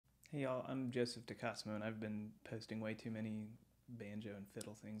Hey y'all, I'm Joseph Decosimo, and I've been posting way too many banjo and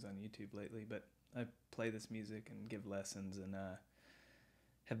fiddle things on YouTube lately, but I play this music and give lessons and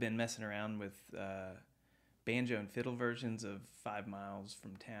have been messing around with banjo and fiddle versions of 5 miles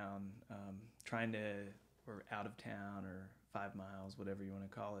from town, trying to, or out of town, or 5 miles, whatever you want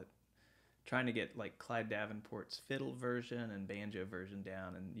to call it, trying to get like Clyde Davenport's fiddle version and banjo version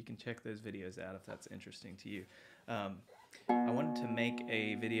down, and you can check those videos out if that's interesting to you. Um, I wanted to make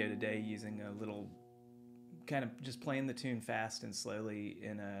a video today using a little kind of just playing the tune fast and slowly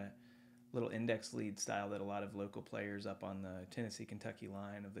in a little index lead style that a lot of local players up on the Tennessee-Kentucky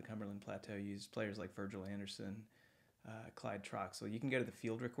line of the Cumberland Plateau use, players like Virgil Anderson, Clyde Troxel. You can go to the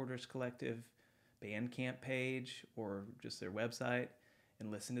Field Recorders Collective Bandcamp page or just their website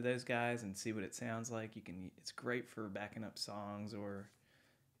and listen to those guys and see what it sounds like. It's great for backing up songs or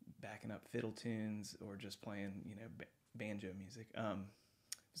backing up fiddle tunes or just playing, banjo music.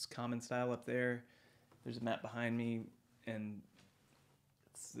 It's common style up there. There's a map behind me, and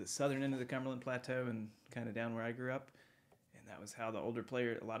it's the southern end of the Cumberland Plateau and kind of down where I grew up. And that was how a lot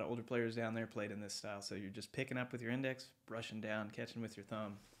of older players down there played in this style. So you're just picking up with your index, brushing down, catching with your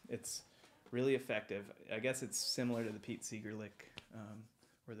thumb. It's really effective. I guess it's similar to the Pete Seeger lick,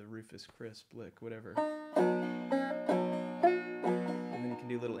 or the Rufus Crisp lick, whatever.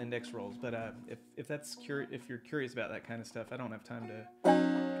 Do little index rolls, but if you're curious about that kind of stuff, I don't have time to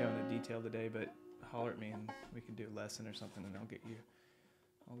go into detail today, but holler at me and we can do a lesson or something, and I'll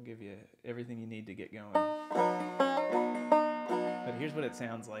give you everything you need to get going. But here's what it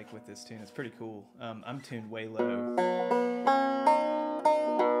sounds like with this tune. It's pretty cool. I'm tuned way low,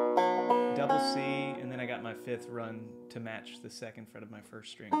 double C, and then I got my fifth run to match the second fret of my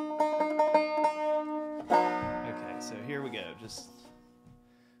first string. Okay, so here we go. Just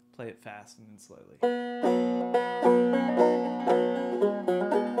play it fast and then slowly.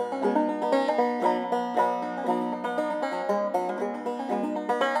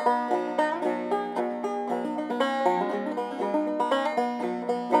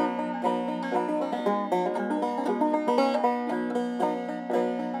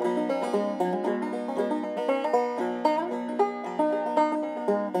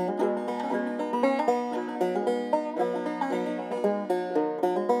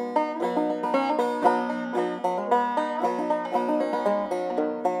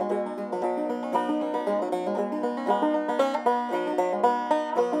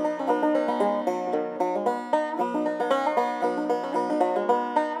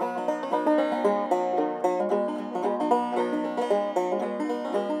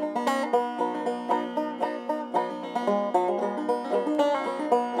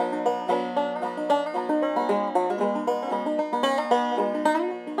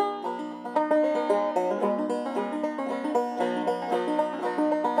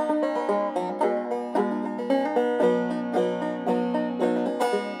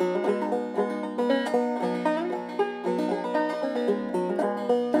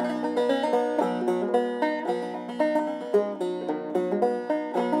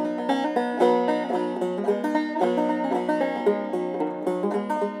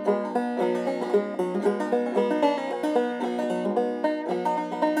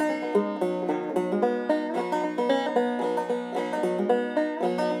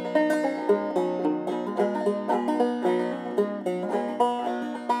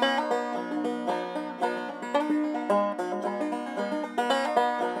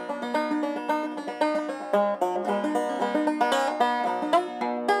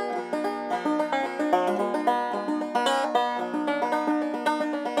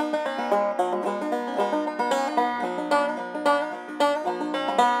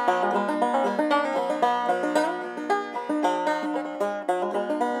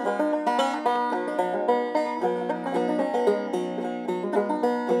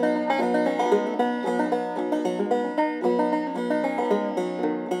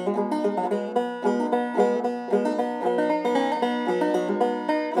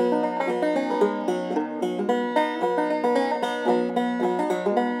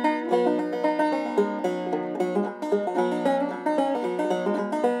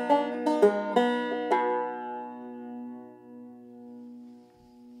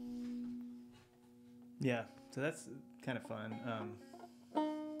 Yeah, so that's kind of fun.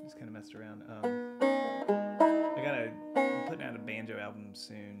 Just kind of messed around. I'm putting out a banjo album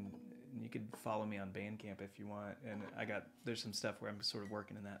soon, and you could follow me on Bandcamp if you want. And there's some stuff where I'm sort of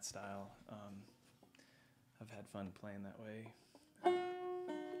working in that style. I've had fun playing that way.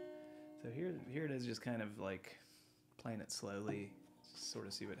 So here it is, just kind of like playing it slowly, sort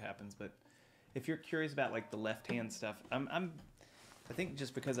of see what happens. But if you're curious about like the left hand stuff, I'm I think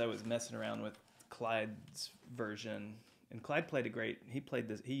just because I was messing around with Clyde's version, and Clyde played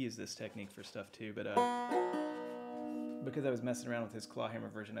he used this technique for stuff too, but because I was messing around with his clawhammer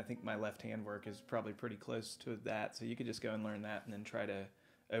version, I think my left hand work is probably pretty close to that, so you could just go and learn that and then try to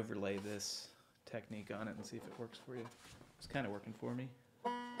overlay this technique on it and see if it works for you. It's kind of working for me.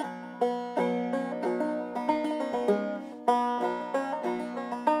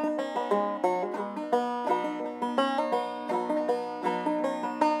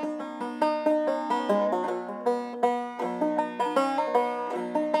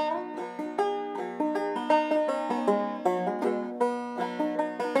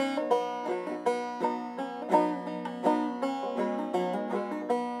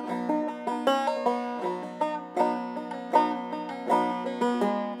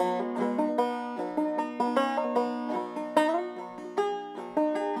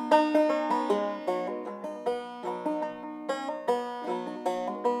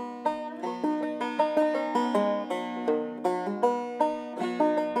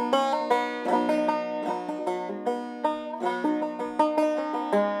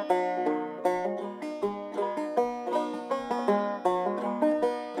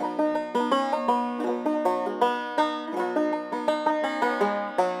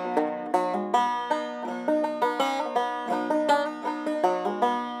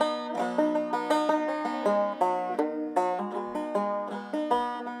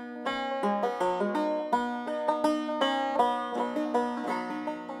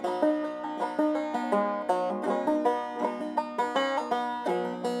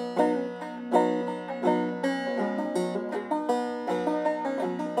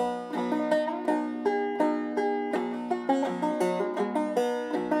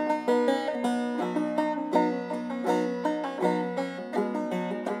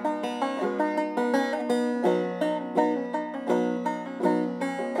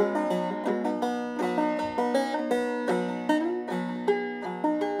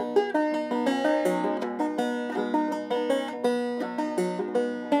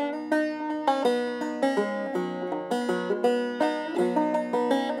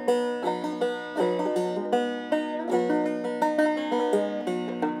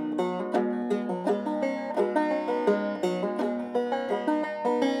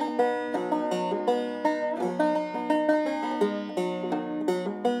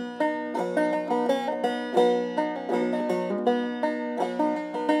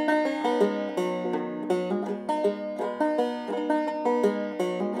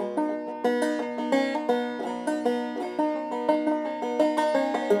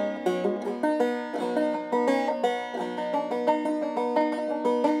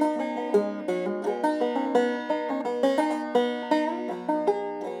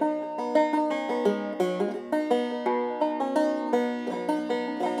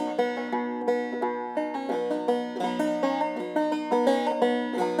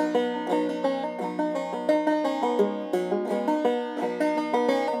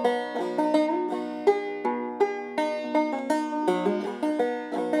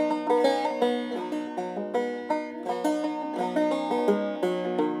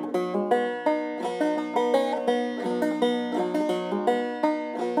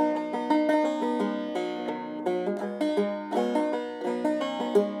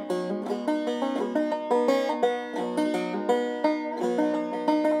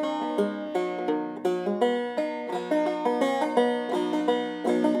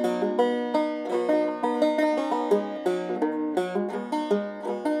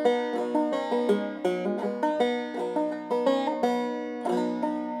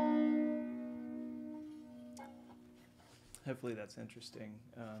 Hopefully that's interesting.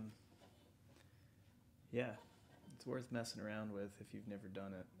 Yeah, it's worth messing around with if you've never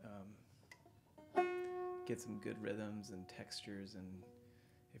done it. Get some good rhythms and textures, and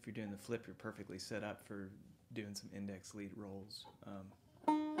if you're doing the flip, you're perfectly set up for doing some index lead rolls.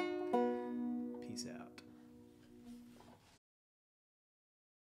 Peace out.